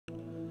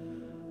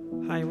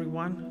Hi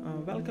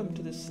everyone, welcome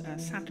to this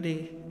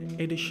Saturday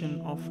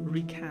edition of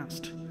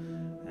Recast.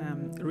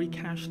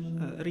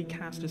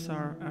 Recast is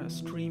our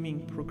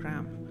streaming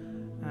program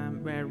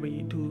where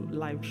we do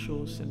live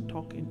shows and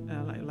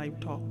live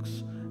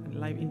talks and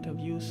live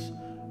interviews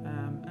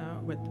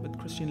with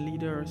Christian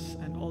leaders,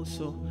 and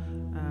also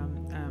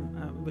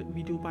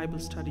we do Bible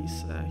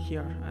studies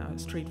here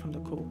straight from the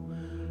core.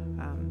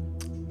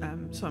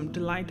 So I'm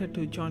delighted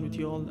to join with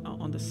you all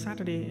on the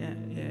Saturday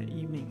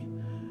evening.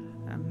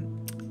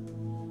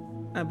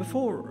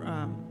 Before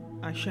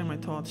I share my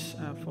thoughts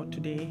for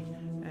today,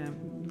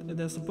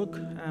 there's a book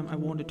I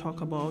want to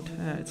talk about.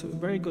 It's a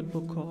very good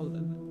book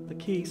called The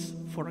Case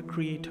for a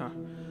Creator.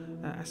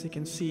 As you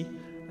can see,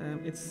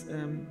 it's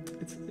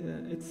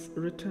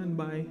written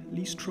by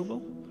Lee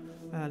Strobel.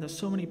 There's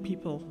so many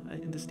people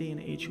in this day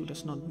and age who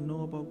does not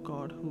know about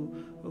God,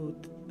 who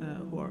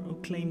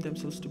claim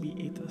themselves to be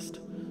atheists.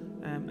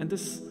 And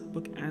this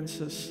book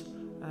answers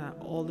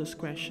all this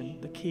question,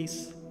 the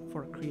case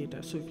for a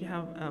creator. So if you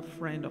have a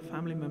friend or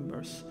family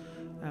members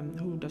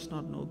who does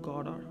not know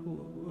God, or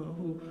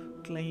who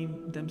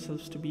claim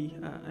themselves to be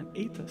an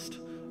atheist,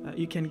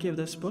 you can give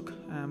this book.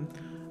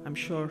 I'm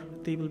sure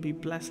they will be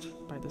blessed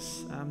by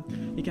this.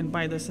 You can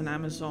buy this in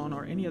Amazon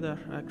or any other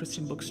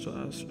Christian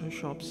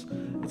shops.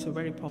 It's a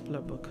very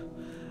popular book.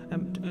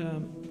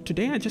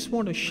 Today I just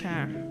want to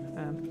share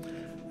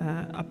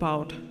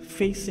about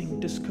facing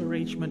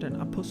discouragement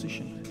and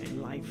opposition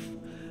in life.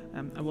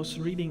 I was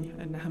reading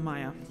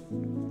Nehemiah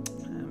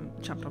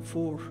chapter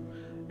 4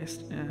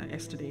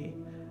 yesterday,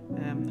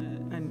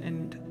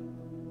 and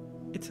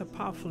it's a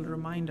powerful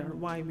reminder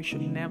why we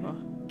should never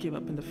give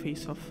up in the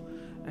face of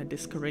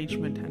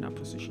discouragement and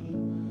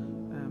opposition.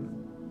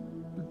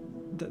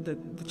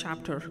 The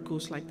chapter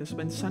goes like this: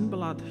 When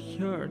Sanballat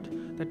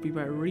heard that we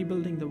were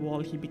rebuilding the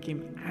wall, he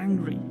became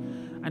angry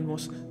and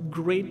was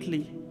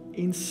greatly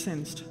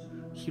incensed.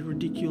 He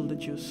ridiculed the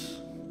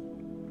Jews.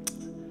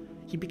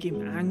 He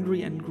became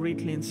angry and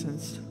greatly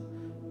incensed.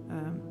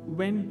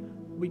 When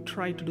we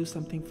try to do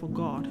something for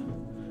God,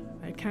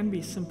 it can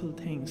be simple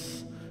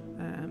things.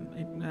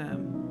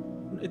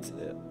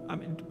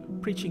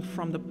 Preaching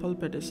from the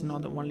pulpit is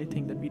not the only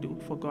thing that we do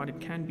for God. It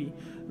can be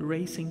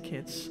raising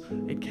kids.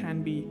 It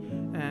can be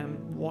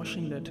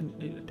washing the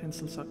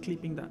utensils or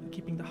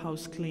keeping the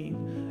house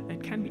clean.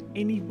 It can be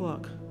any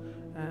work.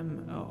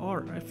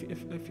 Or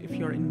if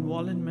you're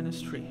involved in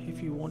ministry,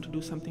 if you want to do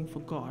something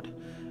for God,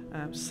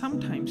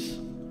 sometimes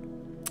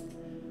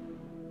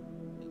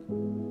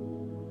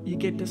you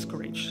get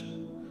discouraged.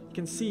 You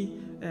can see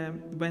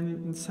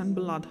when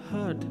Sanballat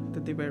heard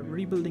that they were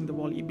rebuilding the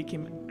wall, he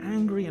became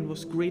angry and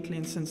was greatly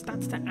incensed.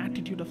 That's the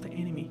attitude of the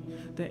enemy.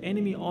 The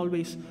enemy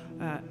always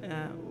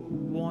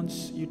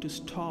wants you to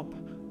stop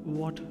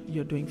what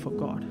you're doing for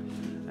God.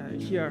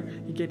 Here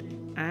he get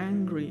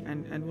angry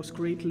and was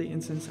greatly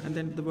incensed, and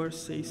then the verse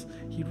says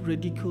he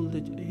ridiculed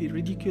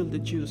the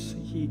Jews.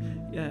 He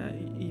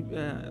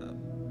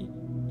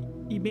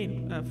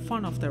made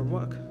fun of their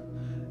work,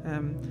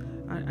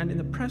 and in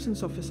the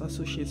presence of his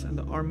associates and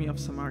the army of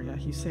Samaria,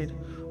 he said,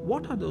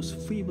 "What are those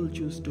feeble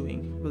Jews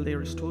doing? Will they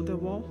restore their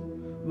wall?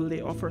 Will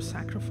they offer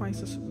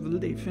sacrifices? Will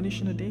they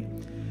finish in a day?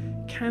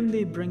 Can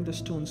they bring the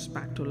stones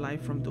back to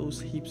life from those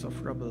heaps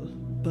of rubble,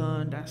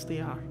 burned as they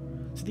are?"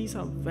 So these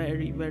are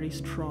very, very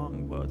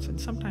strong words, and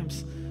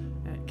sometimes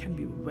it can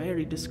be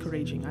very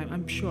discouraging.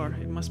 I'm sure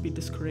it must be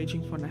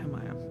discouraging for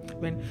Nehemiah,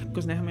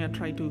 because Nehemiah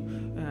tried to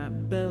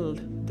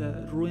build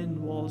the ruined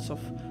walls of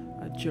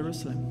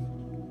Jerusalem,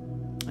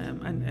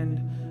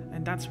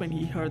 and that's when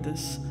he heard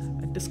this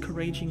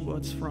discouraging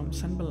words from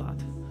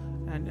Sanballat,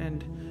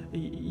 and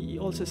he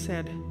also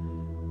said,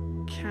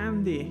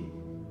 "Can they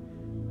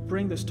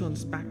bring the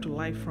stones back to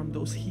life from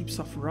those heaps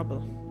of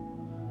rubble?"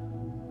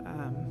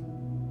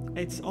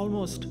 It's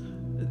almost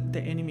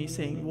the enemy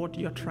saying what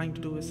you're trying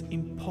to do is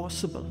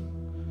impossible.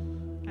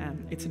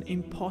 It's an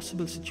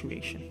impossible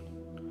situation.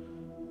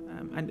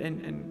 And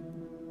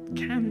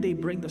can they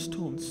bring the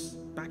stones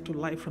back to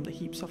life from the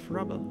heaps of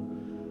rubble?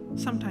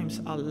 Sometimes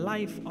our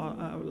life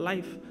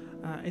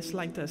is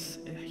like this,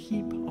 a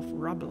heap of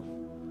rubble,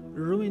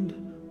 ruined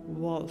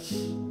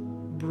walls,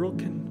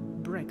 broken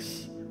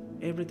bricks,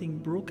 everything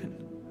broken.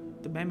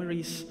 The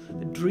memories,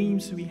 the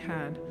dreams we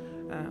had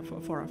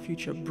for our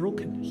future,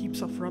 broken,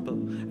 heaps of rubble.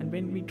 And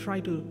when we try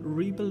to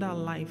rebuild our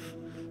life,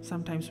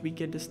 sometimes we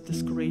get this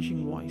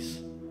discouraging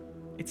voice.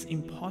 It's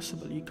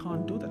impossible, you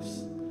can't do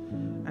this.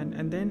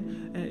 And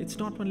then it's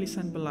not only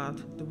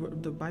Sanballat.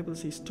 The Bible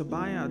says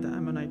Tobiah the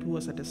Ammonite, who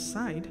was at his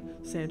side,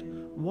 said,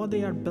 "What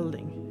they are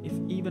building, if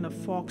even a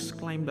fox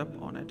climbed up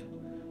on it,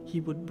 he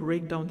would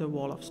break down the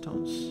wall of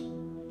stones."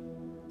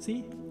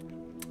 See,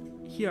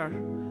 here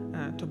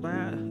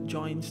Tobiah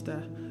joins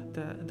the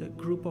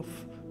group of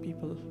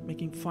people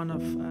making fun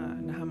of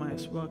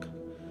Nehemiah's work,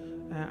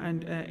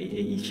 and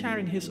he's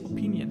sharing his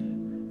opinion.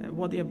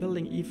 What they are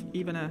building, if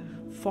even a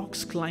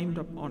fox climbed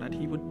up on it,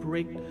 he would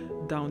break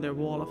down their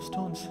wall of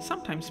stones.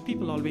 Sometimes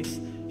people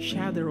always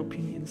share their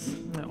opinions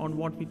on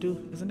what we do,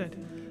 isn't it?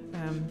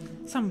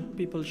 Some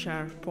people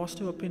share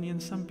positive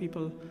opinions, some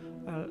people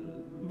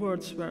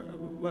words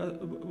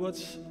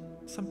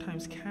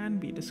sometimes can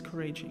be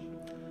discouraging,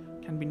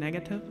 can be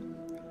negative.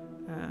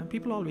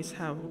 People always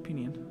have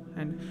opinion,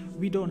 and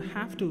we don't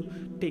have to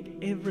take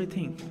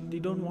everything. We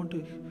don't want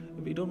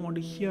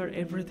to hear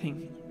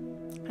everything,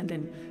 and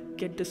then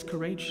get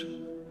discouraged.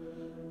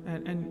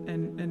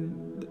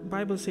 And the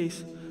Bible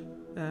says,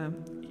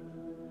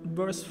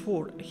 verse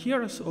 4,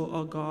 "Hear us,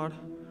 O God,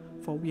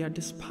 for we are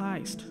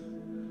despised.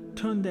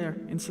 Turn their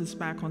insults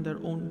back on their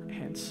own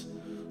heads."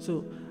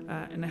 So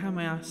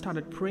Nehemiah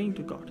started praying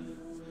to God.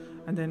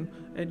 And then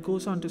it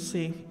goes on to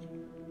say,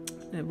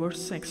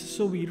 verse 6,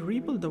 "So we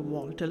rebuilt the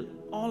wall till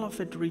all of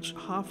it reached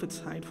half its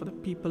height, for the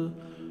people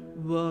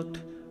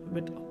worked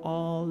with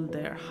all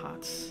their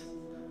hearts."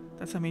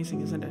 That's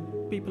amazing, isn't it?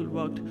 People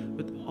worked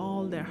with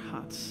all their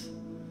hearts.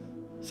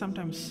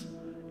 Sometimes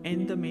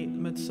in the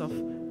midst of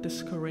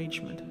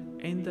discouragement,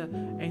 in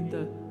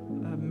the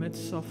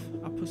midst of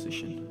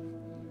opposition,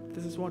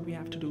 this is what we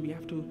have to do. We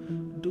have to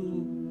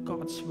do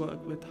God's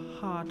work with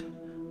heart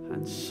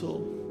and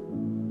soul.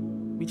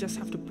 We just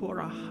have to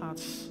pour our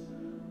hearts,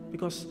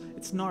 because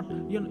it's not,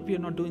 we are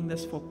not doing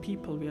this for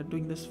people, we are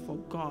doing this for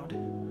God.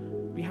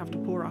 We have to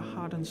pour our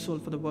heart and soul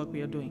for the work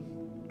we are doing.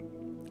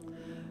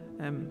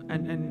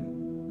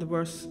 And the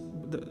verse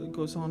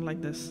goes on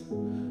like this: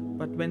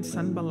 "But when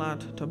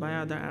Sanballat,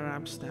 Tobiah the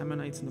Arabs, the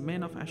Ammonites, and the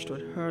men of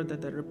Ashdod heard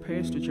that the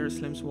repairs to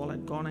Jerusalem's wall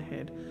had gone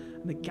ahead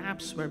and the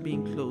gaps were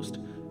being closed,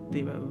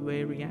 they were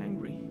very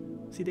angry."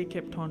 See, they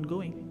kept on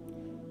going.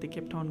 They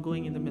kept on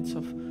going in the midst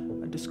of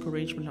a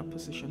discouragement,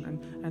 opposition,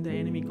 and the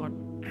enemy got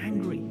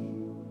angry.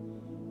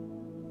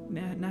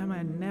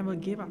 Nehemiah never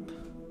gave up.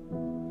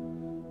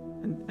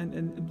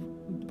 And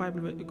the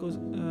Bible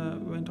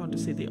went on to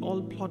say, "They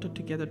all plotted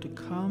together to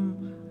come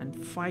and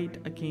fight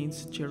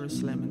against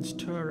Jerusalem and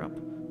stir up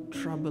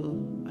trouble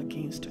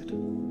against it.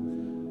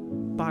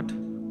 But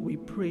we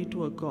prayed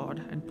to a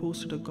God and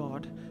posted a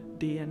God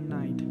day and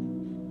night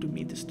to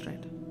meet this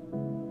threat."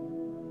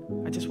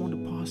 I just want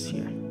to pause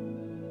here.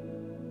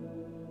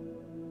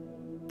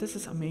 This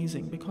is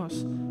amazing,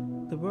 because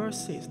the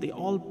verse says they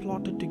all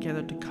plotted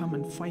together to come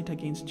and fight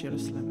against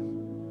Jerusalem.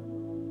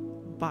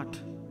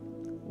 But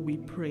we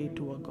prayed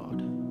to a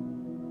God.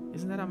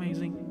 Isn't that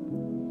amazing?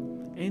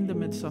 In the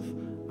midst of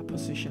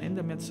opposition, in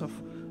the midst of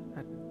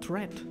a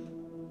threat.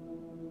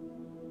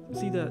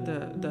 See,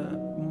 the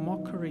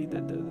mockery,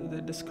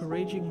 the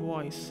discouraging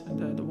voice,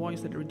 the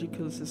voice that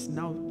ridicules is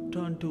now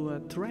turned to a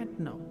threat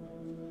now.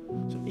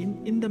 So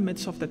in the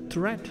midst of the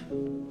threat,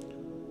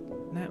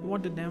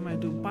 what did Nehemiah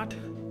do? But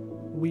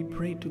we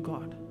prayed to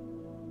God.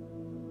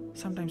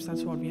 Sometimes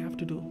that's what we have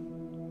to do.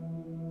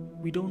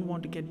 We don't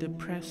want to get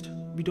depressed.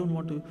 We don't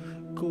want to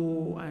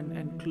go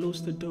and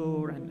close the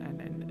door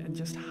and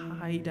just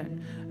hide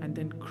and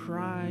then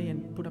cry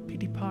and put a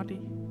pity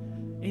party.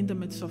 In the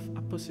midst of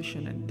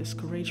opposition and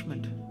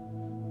discouragement,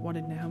 what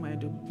did Nehemiah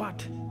do?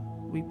 But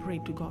we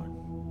prayed to God.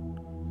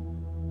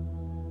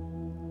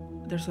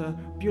 There's a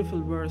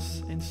beautiful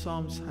verse in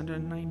Psalms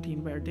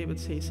 119 where David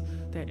says,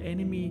 "The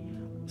enemies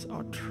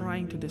are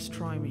trying to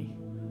destroy me,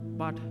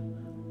 but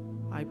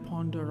I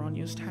ponder on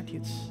your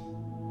statutes."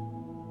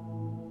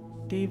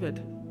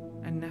 David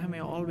and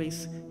Nehemiah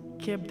always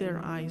kept their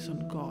eyes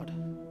on God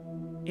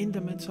in the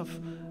midst of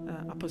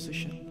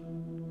opposition,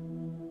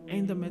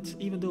 in the midst,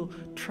 even though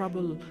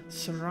trouble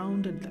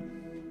surrounded them.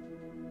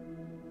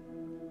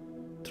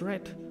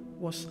 Threat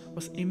was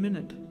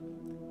imminent.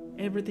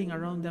 Everything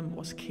around them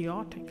was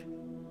chaotic.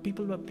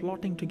 People were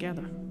plotting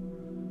together.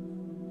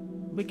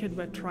 Wicked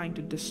were trying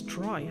to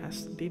destroy,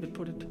 as David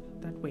put it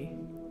that way.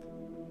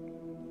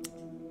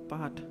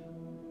 But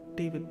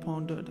David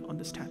pondered on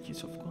the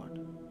statutes of God.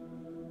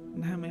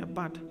 Nehemiah,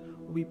 but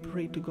we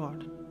prayed to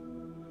God.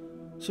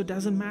 So it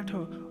doesn't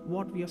matter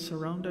what we are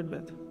surrounded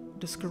with,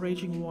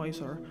 discouraging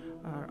voice or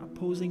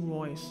opposing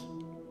voice,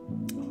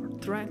 or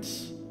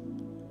threats,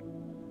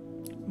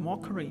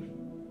 mockery,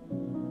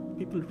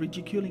 people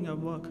ridiculing our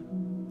work,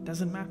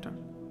 doesn't matter.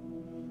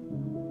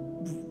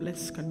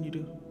 Let's continue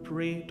to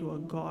pray to our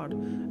God,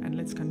 and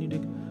let's continue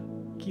to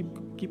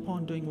keep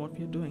on doing what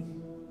we are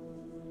doing.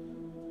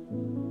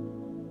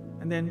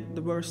 And then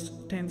the verse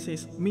 10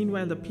 says,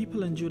 "Meanwhile the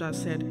people in Judah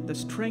said, 'The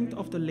strength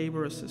of the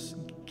laborers is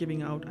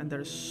giving out, and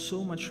there is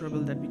so much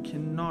rubble that we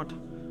cannot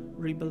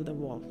rebuild the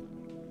wall.'"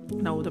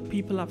 Now the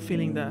people are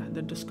feeling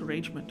the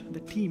discouragement. The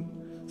team,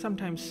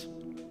 sometimes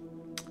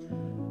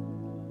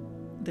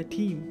the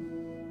team,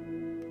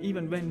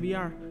 even when we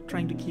are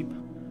trying to keep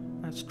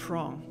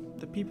strong,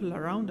 the people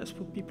around us,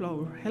 people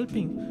who are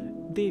helping,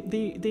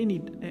 they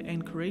need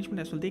encouragement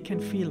as well. They can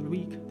feel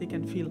weak. They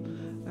can feel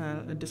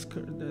the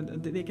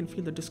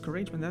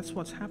discouragement. That's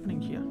what's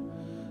happening here.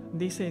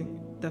 They say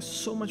there's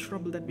so much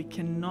trouble that we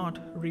cannot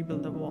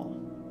rebuild the wall.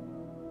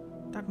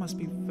 That must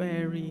be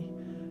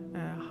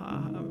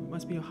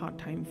must be a hard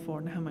time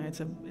for Nehemiah.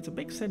 It's a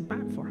big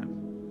setback for him.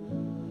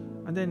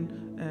 And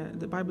then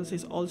the Bible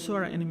says, "Also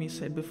our enemies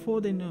said,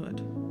 before they knew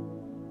it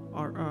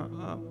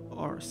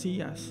or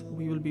see us,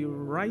 we will be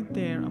right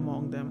there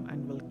among them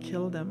and will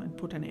kill them and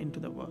put an end to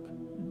the work."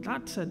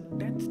 That's a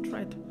death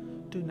threat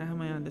to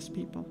Nehemiah and his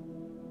people.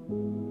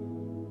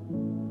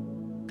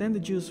 Then the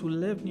Jews who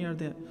lived near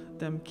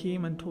them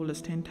came and told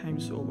us 10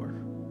 times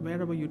over,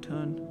 wherever you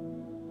turn,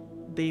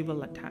 they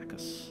will attack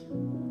us.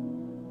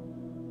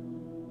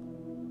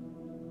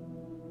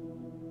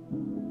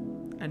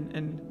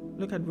 And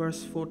look at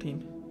verse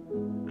 14.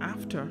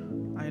 After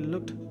I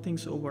looked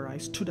things over, I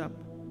stood up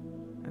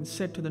and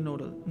said to the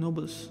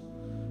nobles,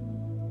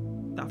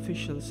 the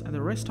officials, and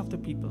the rest of the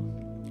people,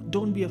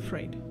 don't be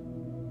afraid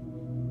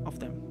of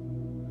them.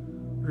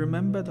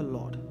 Remember the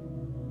Lord,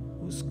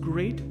 who's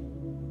great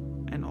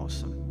and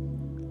awesome,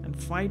 and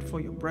fight for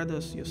your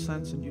brothers, your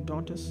sons and your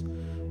daughters,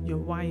 your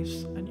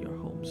wives and your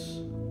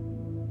homes.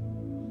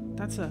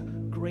 That's a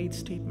great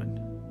statement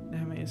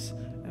Nehemiah is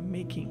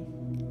making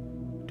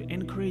to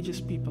encourage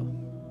his people.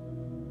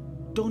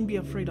 Don't be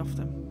afraid of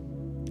them.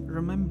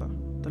 Remember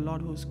the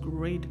Lord who is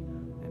great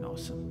and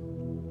awesome.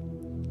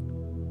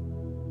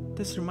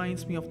 This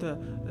reminds me of the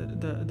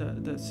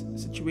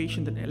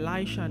situation that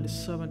Elisha and his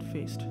servant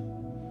faced.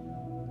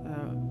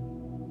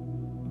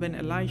 When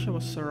Elisha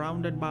was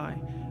surrounded by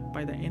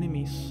the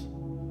enemies,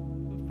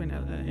 when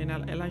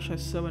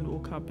Elisha's servant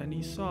woke up and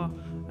he saw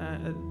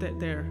that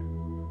their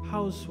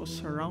house was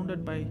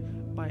surrounded by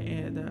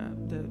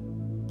the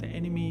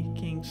enemy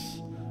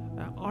king's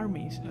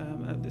armies,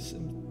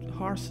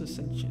 horses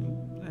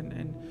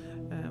and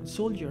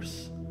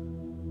soldiers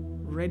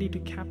ready to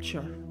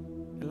capture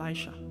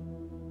Elisha.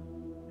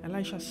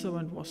 Elisha's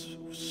servant was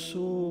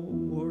so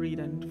worried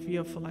and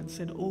fearful and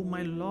said, "Oh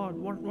my Lord,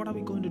 what are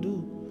we going to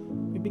do?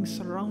 We're being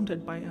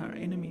surrounded by our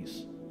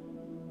enemies."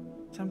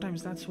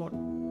 Sometimes that's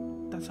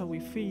how we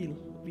feel.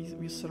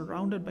 We're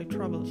surrounded by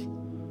troubles.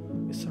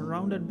 We're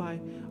surrounded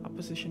by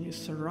opposition. We're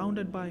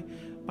surrounded by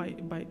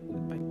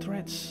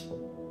threats.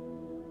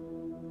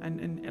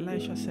 And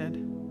Elisha said,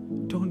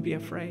 "Don't be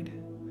afraid.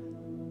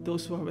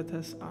 Those who are with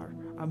us are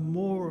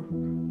more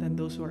than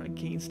those who are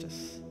against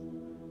us."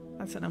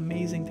 That's an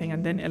amazing thing.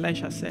 And then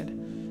Elisha said,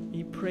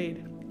 he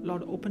prayed,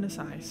 "Lord, open his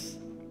eyes."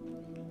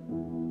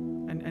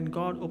 And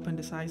God opened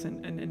his eyes,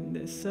 and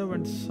the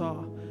servant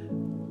saw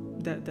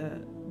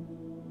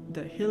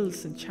the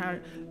hills and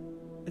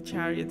the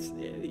chariots.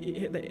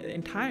 The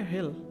entire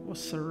hill was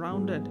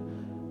surrounded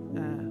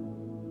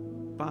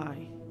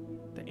by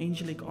the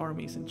angelic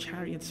armies and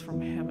chariots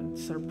from heaven,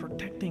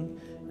 protecting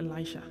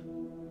Elisha.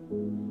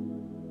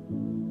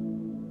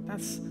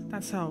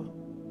 That's how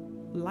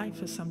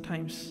life is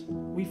sometimes.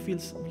 We feel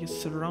we are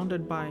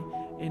surrounded by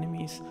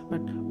enemies,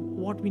 but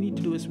what we need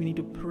to do is we need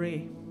to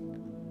pray.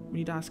 We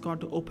need to ask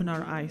God to open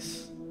our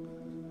eyes.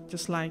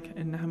 Just like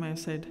Nehemiah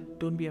said,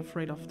 don't be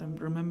afraid of them.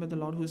 Remember the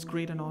Lord who is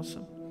great and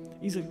awesome.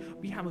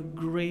 We have a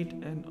great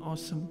and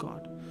awesome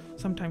God.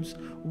 Sometimes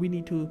we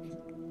need to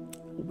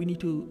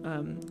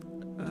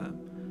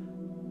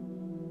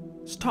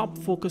stop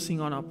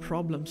focusing on our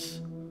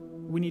problems.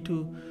 We need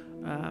to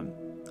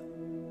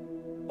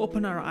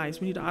open our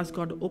eyes. We need to ask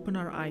God to open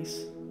our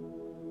eyes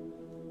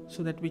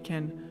so that we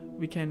can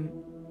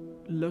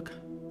look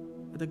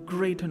at the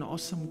great and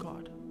awesome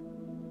God.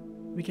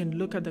 We can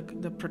look at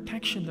the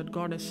protection that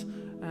God is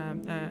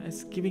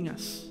giving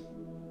us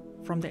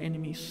from the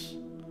enemies.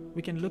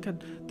 We can look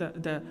at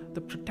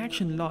the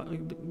protection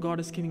God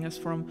is giving us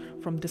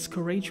from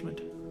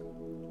discouragement.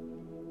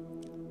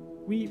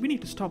 We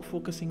need to stop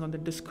focusing on the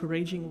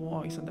discouraging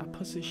voice and the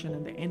opposition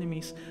and the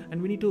enemies,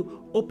 and we need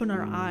to open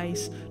our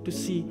eyes to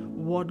see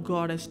what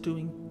God is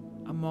doing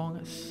among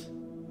us,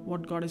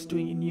 what God is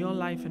doing in your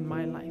life and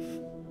my life.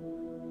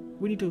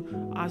 We need to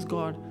ask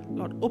God,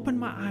 Lord, open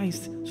my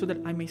eyes so that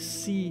I may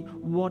see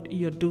what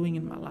you're doing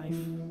in my life.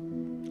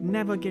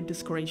 Never get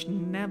discouraged.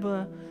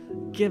 Never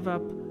give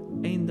up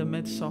in the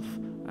midst of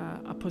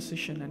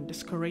opposition and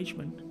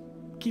discouragement.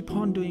 Keep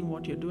on doing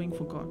what you're doing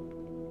for God.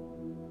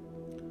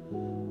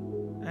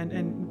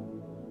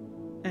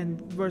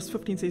 And verse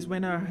 15 says,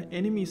 when our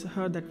enemies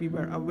heard that we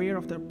were aware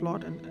of their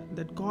plot and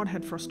that God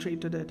had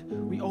frustrated it,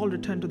 we all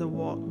returned to the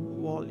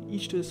wall,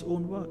 each to his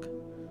own work.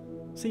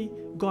 See,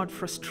 God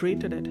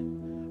frustrated it.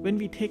 When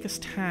we take a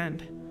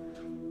stand,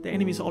 the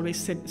enemies always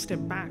step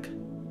back.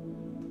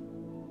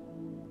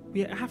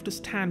 We have to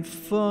stand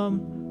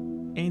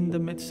firm in the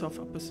midst of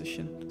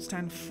opposition,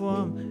 stand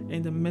firm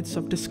in the midst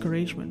of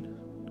discouragement.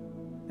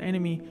 The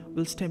enemy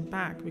will step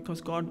back because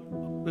God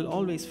will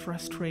always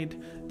frustrate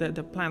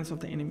the plans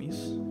of the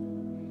enemies.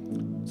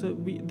 So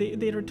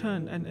they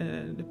returned and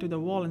to the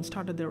wall and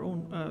started their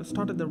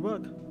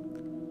work.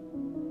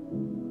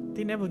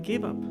 They never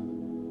gave up.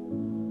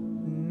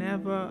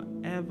 Never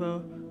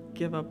ever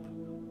give up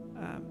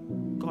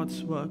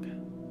God's work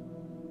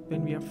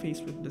when we are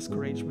faced with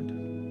discouragement.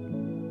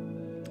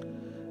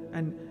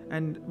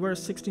 And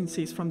verse 16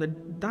 says, from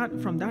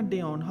that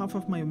day on, half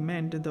of my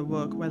men did the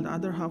work, while the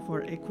other half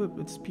were equipped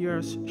with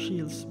spears,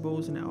 shields,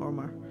 bows, and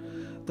armor.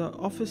 The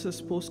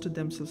officers posted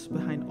themselves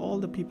behind all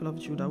the people of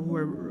Judah who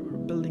were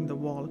building the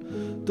wall.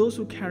 Those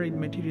who carried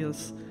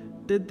materials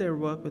did their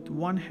work with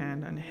one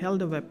hand and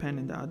held a weapon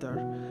in the other,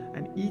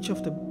 and each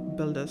of the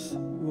builders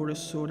wore a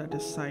sword at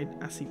his side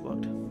as he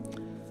worked.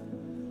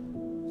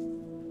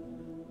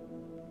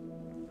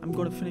 I'm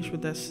going to finish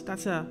with this.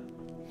 That's a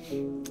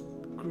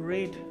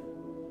great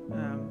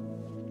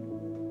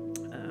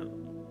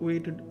way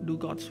to do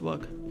God's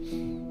work,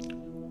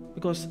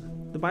 because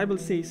the Bible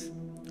says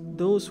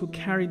those who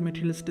carried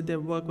materials did their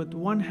work with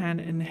one hand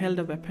and held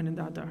a weapon in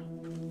the other.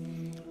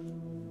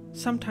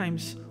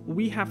 Sometimes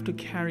we have to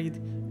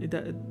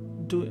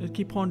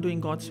keep on doing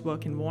God's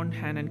work in one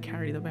hand and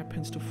carry the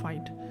weapons to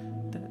fight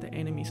the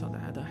enemies on the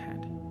other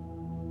hand.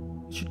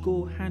 It should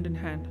go hand in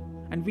hand.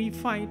 And we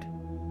fight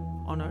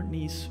on our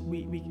knees.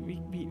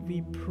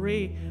 We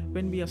pray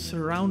when we are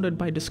surrounded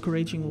by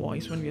discouraging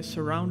voice, when we are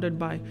surrounded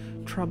by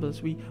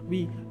troubles. We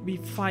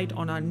fight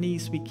on our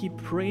knees. We keep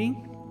praying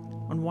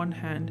on one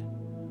hand,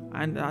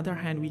 and the other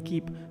hand we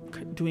keep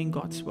doing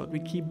God's work. We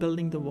keep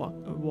building the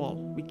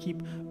wall. We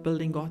keep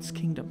building God's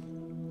kingdom.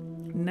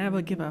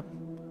 Never give up.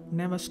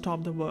 Never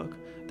stop the work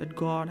that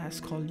God has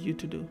called you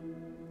to do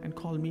and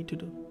called me to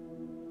do.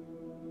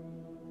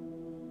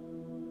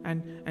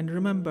 And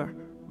remember,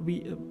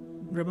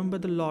 remember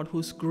the Lord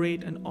who's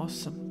great and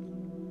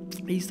awesome.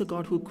 He's the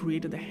God who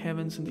created the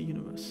heavens and the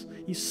universe.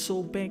 He's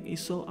so big,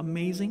 he's so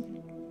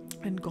amazing,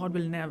 and God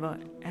will never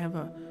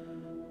ever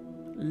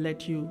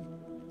let you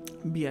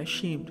be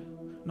ashamed.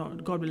 No,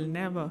 God will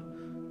never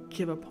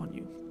give up on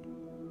you.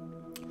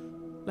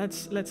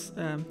 Let's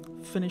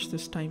finish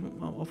this time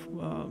of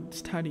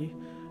study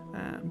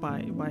by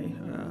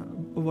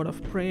a word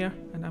of prayer,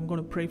 and I'm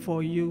going to pray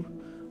for you,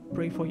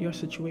 pray for your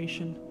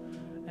situation.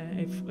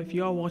 If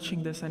you are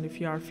watching this and if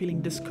you are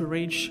feeling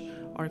discouraged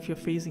or if you're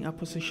facing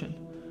opposition,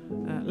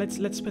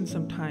 let's spend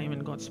some time in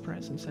God's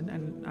presence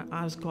and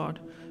ask God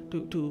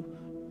to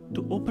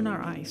open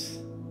our eyes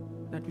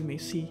that we may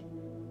see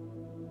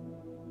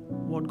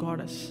what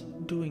God is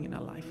doing in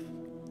our life.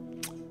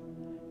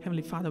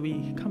 Heavenly Father,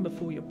 we come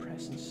before your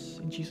presence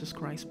in Jesus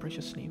Christ's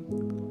precious name.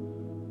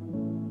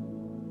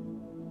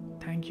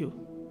 Thank you,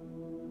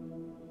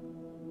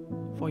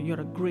 for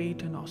you're a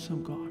great and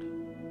awesome God.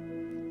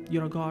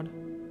 You're a God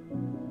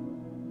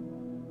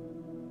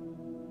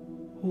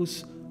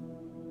who's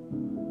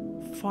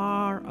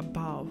far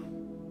above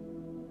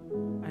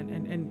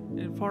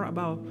and far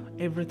above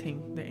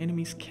everything. The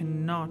enemies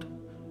cannot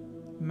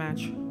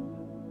match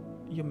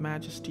your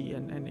majesty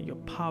and your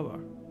power.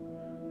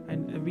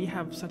 And we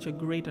have such a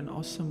great and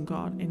awesome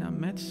God in our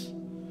midst,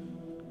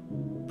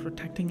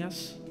 protecting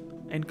us,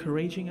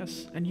 encouraging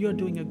us, and you're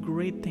doing a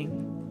great thing.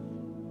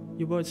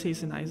 Your word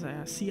says in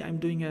Isaiah, "See, I'm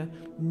doing a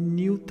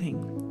new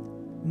thing.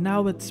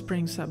 Now it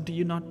springs up. Do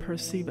you not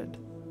perceive it?"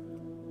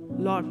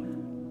 Lord,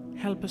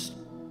 help us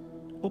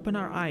open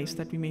our eyes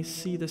that we may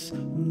see this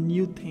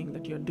new thing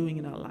that you're doing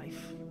in our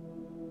life.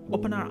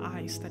 Open our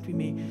eyes that we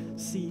may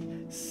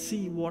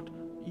see what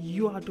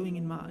you are doing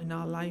in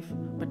our life,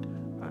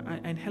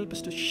 and help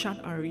us to shut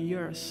our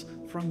ears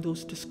from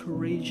those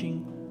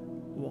discouraging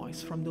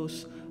voice, from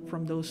those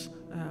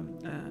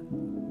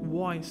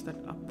voice that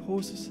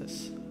opposes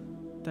us,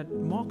 that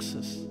mocks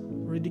us,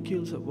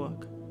 ridicules our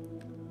work.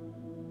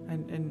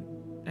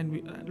 And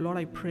we, Lord,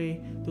 I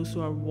pray those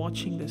who are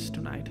watching this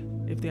tonight,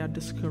 if they are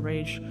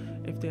discouraged,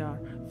 if they are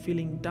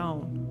feeling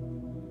down,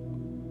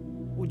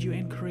 would you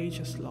encourage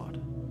us, Lord?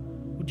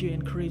 Would you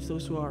encourage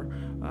those who are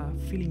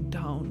feeling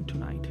down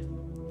tonight?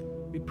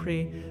 We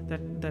pray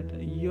that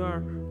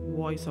your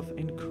voice of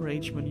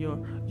encouragement,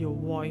 your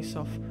voice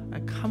of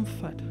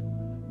comfort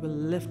will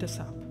lift us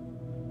up.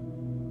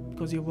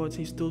 Because your word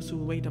says, those who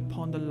wait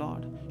upon the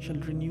Lord shall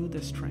renew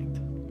their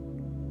strength.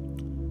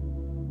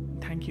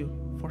 Thank you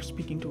for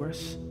speaking to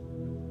us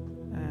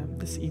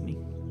this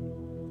evening.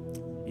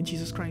 In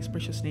Jesus Christ's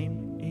precious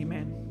name,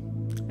 amen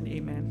and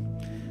amen.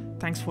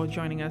 Thanks for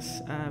joining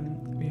us.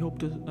 We hope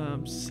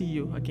to see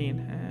you again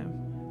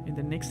in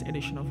the next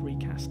edition of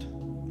Recast.